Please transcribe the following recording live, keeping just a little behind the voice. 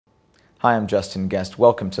Hi, I'm Justin Guest.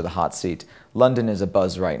 Welcome to the Hot Seat. London is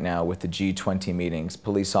abuzz right now with the G20 meetings.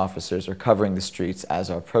 Police officers are covering the streets,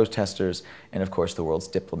 as are protesters, and of course the world's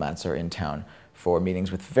diplomats are in town for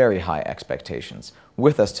meetings with very high expectations.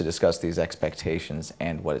 With us to discuss these expectations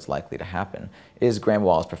and what is likely to happen is Graham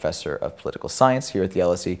Walls Professor of Political Science here at the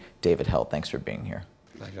LSE, David Held. Thanks for being here.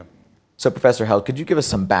 Pleasure. So, Professor Held, could you give us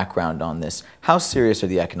some background on this? How serious are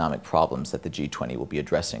the economic problems that the G20 will be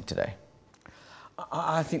addressing today?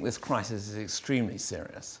 I think this crisis is extremely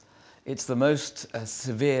serious. It's the most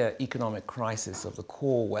severe economic crisis of the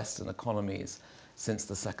core Western economies since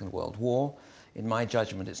the Second World War. In my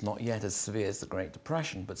judgment, it's not yet as severe as the Great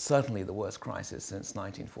Depression, but certainly the worst crisis since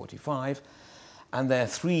 1945. And there are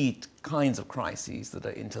three kinds of crises that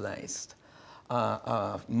are interlaced.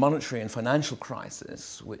 Monetary and financial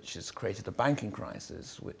crisis, which has created a banking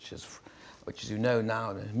crisis, which as you know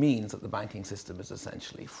now means that the banking system is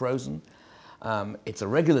essentially frozen. It's a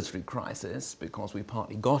regulatory crisis because we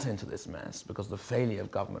partly got into this mess because of the failure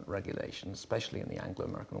of government regulation, especially in the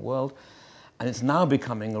Anglo-American world. And it's now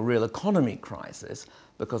becoming a real economy crisis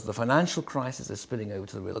because the financial crisis is spilling over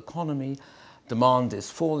to the real economy. Demand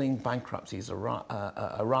is falling, bankruptcies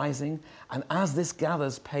are rising. And as this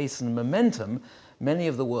gathers pace and momentum, many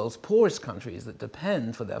of the world's poorest countries that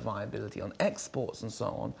depend for their viability on exports and so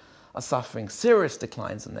on are suffering serious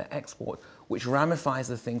declines in their export, which ramifies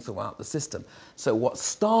the thing throughout the system. So what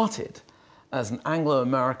started as an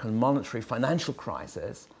Anglo-American monetary financial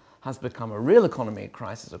crisis has become a real economy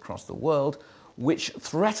crisis across the world, which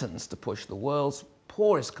threatens to push the world's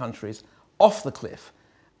poorest countries off the cliff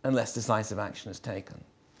unless decisive action is taken.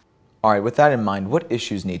 All right, with that in mind, what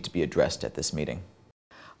issues need to be addressed at this meeting?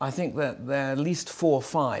 I think that there are at least 4 or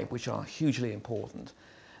 5 which are hugely important.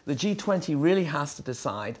 The G20 really has to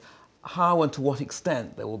decide how and to what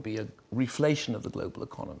extent there will be a reflation of the global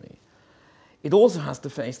economy. It also has to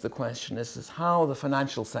face the question as to how the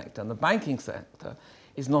financial sector and the banking sector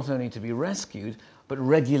is not only to be rescued, but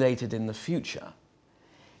regulated in the future.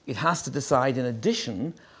 It has to decide, in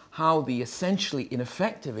addition, how the essentially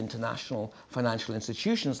ineffective international financial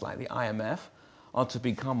institutions like the IMF are to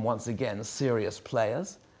become once again serious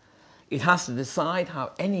players. It has to decide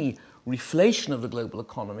how any reflation of the global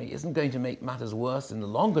economy isn't going to make matters worse in the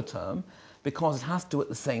longer term, because it has to at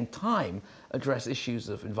the same time address issues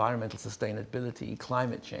of environmental sustainability,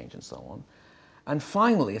 climate change and so on. And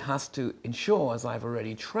finally, it has to ensure, as I've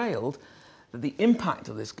already trailed, that the impact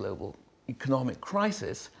of this global economic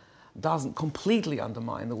crisis doesn't completely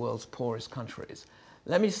undermine the world's poorest countries.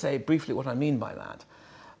 Let me say briefly what I mean by that.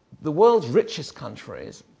 The world's richest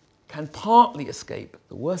countries can partly escape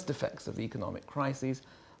the worst effects of the economic crises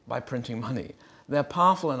by printing money. They're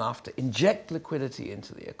powerful enough to inject liquidity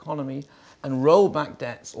into the economy and roll back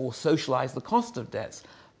debts or socialize the cost of debts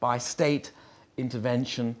by state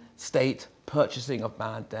intervention, state purchasing of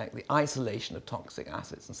bad debt, the isolation of toxic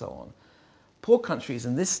assets and so on. Poor countries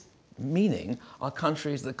in this meaning are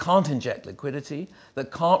countries that can't inject liquidity,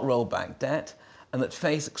 that can't roll back debt, and that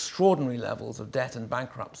face extraordinary levels of debt and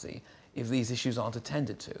bankruptcy if these issues aren't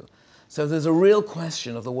attended to. So there's a real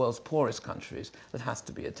question of the world's poorest countries that has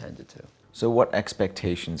to be attended to. So what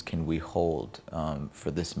expectations can we hold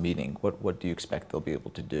for this meeting? What do you expect they'll be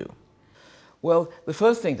able to do? Well, the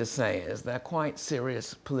first thing to say is there are quite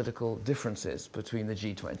serious political differences between the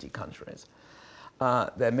G20 countries. There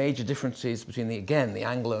are major differences between, the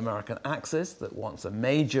Anglo-American axis that wants a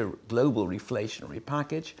major global reflationary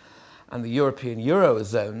package and the European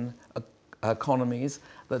Eurozone economies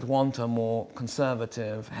that want a more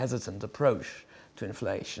conservative, hesitant approach to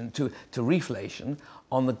inflation, to reflation,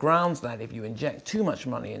 on the grounds that if you inject too much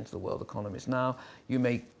money into the world economies now, you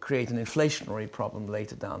may create an inflationary problem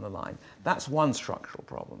later down the line. That's one structural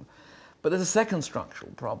problem. But there's a second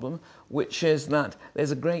structural problem, which is that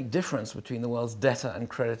there's a great difference between the world's debtor and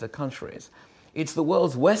creditor countries. It's the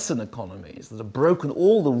world's Western economies that have broken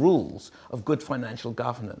all the rules of good financial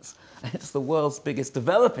governance. And it's the world's biggest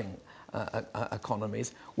developing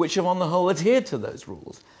economies which have on the whole adhered to those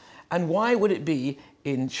rules. And why would it be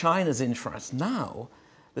in China's interest now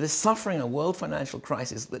that is suffering a world financial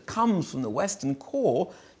crisis that comes from the Western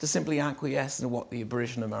core to simply acquiesce in what the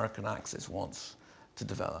British American axis wants to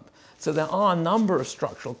develop? So there are a number of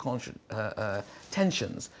structural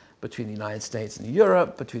tensions between the United States and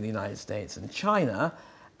Europe, between the United States and China,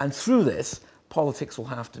 and through this, politics will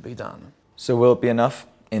have to be done. So will it be enough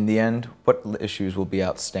in the end? What issues will be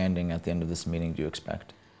outstanding at the end of this meeting, do you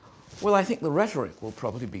expect? Well, I think the rhetoric will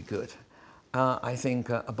probably be good. I think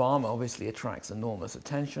Obama obviously attracts enormous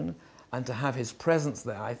attention, and to have his presence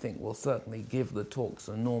there, I think, will certainly give the talks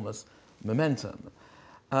enormous momentum.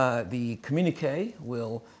 The communiqué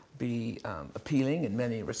will be appealing in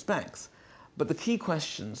many respects. But the key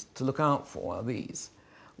questions to look out for are these.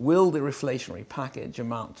 Will the reflationary package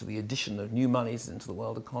amount to the addition of new monies into the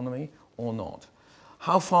world economy or not?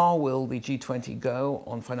 How far will the G20 go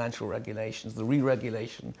on financial regulations, the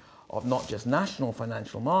re-regulation of not just national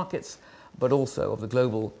financial markets, but also of the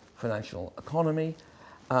global financial economy?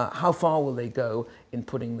 How far will they go in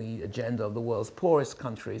putting the agenda of the world's poorest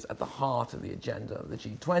countries at the heart of the agenda of the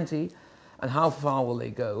G20? And how far will they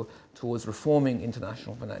go towards reforming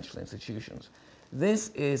international financial institutions? This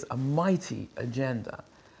is a mighty agenda.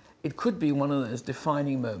 It could be one of those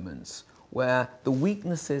defining moments where the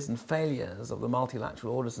weaknesses and failures of the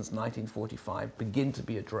multilateral order since 1945 begin to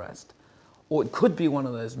be addressed. Or it could be one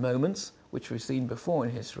of those moments, which we've seen before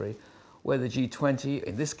in history, where the G20,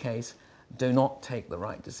 in this case, do not take the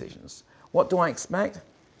right decisions. What do I expect?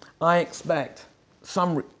 I expect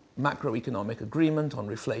some macroeconomic agreement on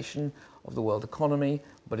reflation of the world economy,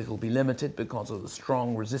 but it will be limited because of the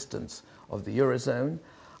strong resistance of the Eurozone.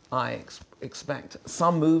 I expect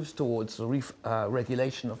some moves towards the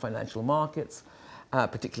regulation of financial markets,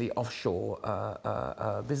 particularly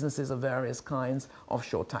offshore businesses of various kinds,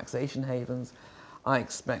 offshore taxation havens. I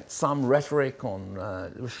expect some rhetoric on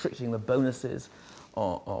restricting the bonuses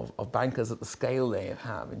of bankers at the scale they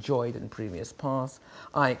have enjoyed in previous past.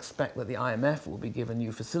 I expect that the IMF will be given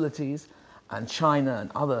new facilities, and China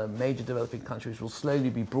and other major developing countries will slowly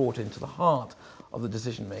be brought into the heart of the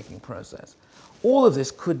decision-making process. All of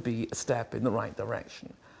this could be a step in the right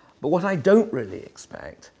direction. But what I don't really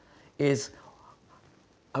expect is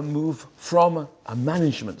a move from a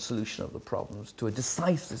management solution of the problems to a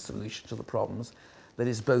decisive solution to the problems that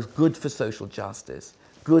is both good for social justice,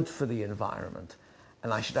 good for the environment,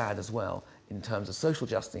 and I should add as well, in terms of social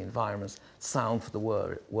justice environments, sound for the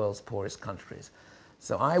world's poorest countries.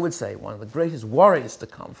 So I would say one of the greatest worries to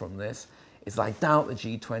come from this is I doubt the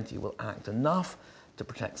G20 will act enough to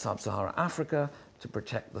protect sub-Saharan Africa, to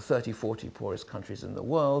protect the 30, 40 poorest countries in the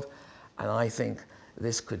world, and I think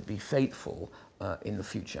this could be fateful in the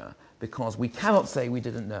future, because we cannot say we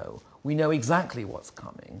didn't know. We know exactly what's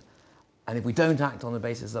coming, and if we don't act on the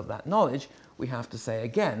basis of that knowledge, we have to say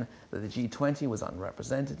again that the G20 was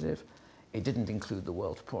unrepresentative, it didn't include the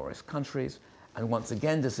world's poorest countries, and once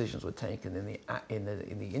again decisions were taken in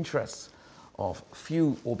the interests of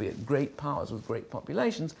few, albeit great powers with great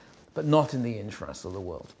populations, but not in the interests of the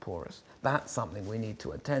world's poorest. That's something we need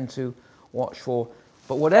to attend to, watch for.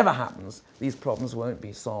 But whatever happens, these problems won't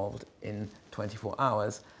be solved in 24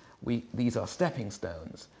 hours. These are stepping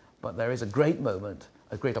stones. But there is a great moment,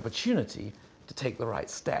 a great opportunity to take the right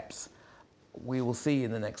steps. We will see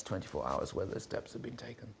in the next 24 hours whether those steps have been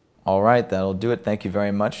taken. All right, that'll do it. Thank you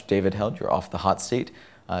very much, David Held. You're off the hot seat.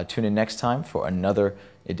 Tune in next time for another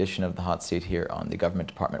edition of the hot seat here on the Government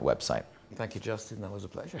Department website. Thank you, Justin. That was a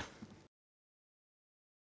pleasure.